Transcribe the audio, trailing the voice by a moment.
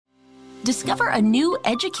Discover a new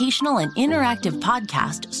educational and interactive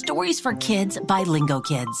podcast, Stories for Kids by Lingo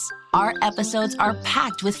Kids. Our episodes are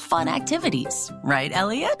packed with fun activities. Right,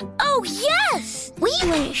 Elliot? Oh, yes! We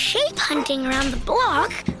went shape hunting around the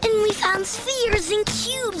block, and we found spheres and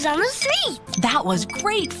cubes on the street. That was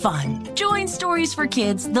great fun. Join Stories for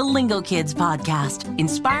Kids, the Lingo Kids podcast,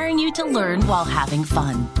 inspiring you to learn while having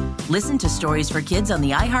fun. Listen to Stories for Kids on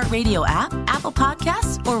the iHeartRadio app, Apple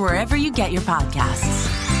Podcasts, or wherever you get your podcasts.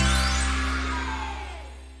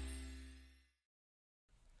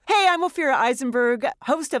 Hey, I'm Ophira Eisenberg,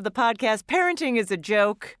 host of the podcast Parenting is a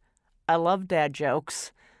Joke. I love dad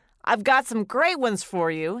jokes. I've got some great ones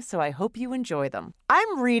for you, so I hope you enjoy them.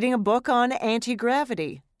 I'm reading a book on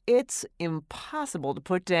anti-gravity. It's impossible to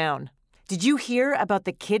put down. Did you hear about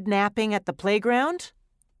the kidnapping at the playground?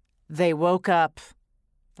 They woke up.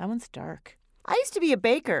 That one's dark. I used to be a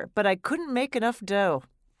baker, but I couldn't make enough dough.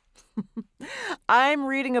 I'm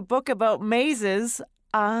reading a book about mazes.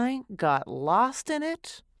 I got lost in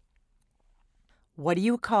it. What do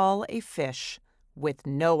you call a fish with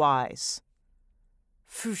no eyes?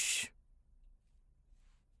 Fish.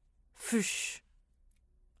 Fish.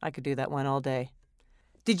 I could do that one all day.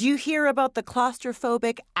 Did you hear about the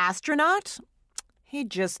claustrophobic astronaut? He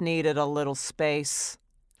just needed a little space.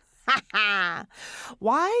 Ha ha!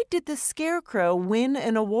 Why did the Scarecrow win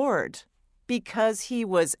an award? Because he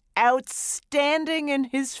was outstanding in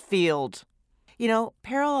his field. You know,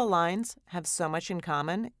 parallel lines have so much in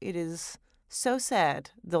common. It is so sad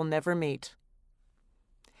they'll never meet.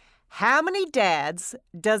 How many dads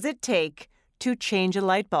does it take to change a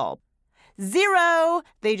light bulb? 0!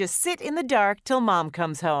 They just sit in the dark till mom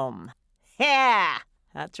comes home. Yeah!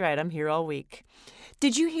 That's right, I'm here all week.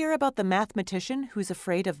 Did you hear about the mathematician who's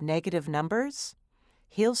afraid of negative numbers?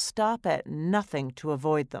 He'll stop at nothing to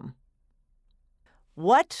avoid them.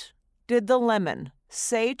 What did the lemon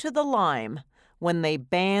say to the lime when they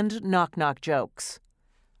banned knock-knock jokes?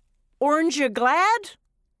 Orange, you glad?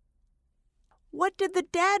 What did the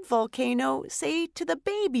dad volcano say to the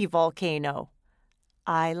baby volcano?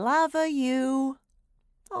 I love you.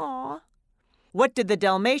 Aw. What did the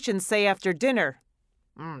Dalmatian say after dinner?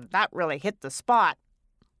 That really hit the spot.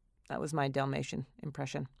 That was my Dalmatian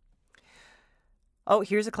impression. Oh,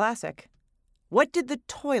 here's a classic. What did the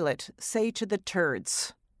toilet say to the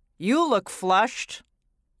turds? You look flushed.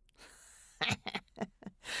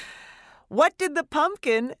 What did the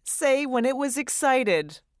pumpkin say when it was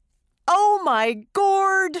excited? Oh, my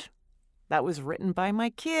gourd! That was written by my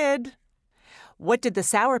kid. What did the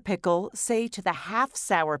sour pickle say to the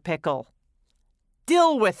half-sour pickle?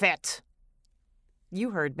 Deal with it.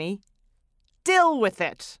 You heard me. Deal with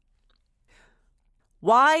it.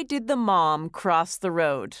 Why did the mom cross the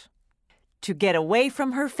road? To get away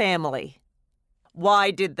from her family.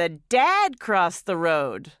 Why did the dad cross the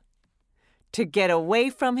road? To get away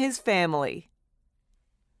from his family.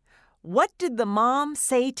 What did the mom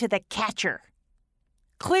say to the catcher?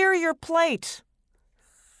 Clear your plate.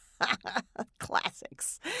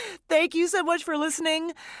 Classics. Thank you so much for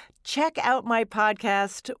listening. Check out my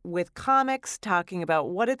podcast with comics talking about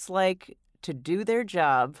what it's like to do their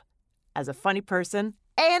job as a funny person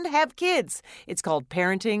and have kids. It's called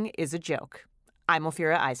Parenting is a Joke. I'm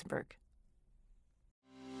Ophira Eisenberg.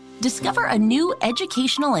 Discover a new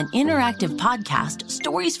educational and interactive podcast,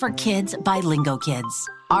 Stories for Kids by Lingo Kids.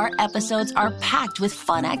 Our episodes are packed with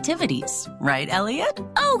fun activities. Right, Elliot?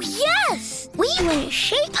 Oh, yes! We went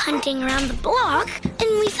shape hunting around the block,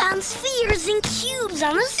 and we found spheres and cubes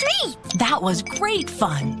on the street. That was great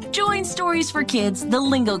fun. Join Stories for Kids, the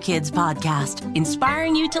Lingo Kids podcast,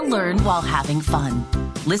 inspiring you to learn while having fun.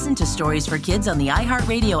 Listen to Stories for Kids on the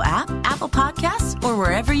iHeartRadio app, Apple Podcasts, or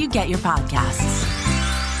wherever you get your podcasts.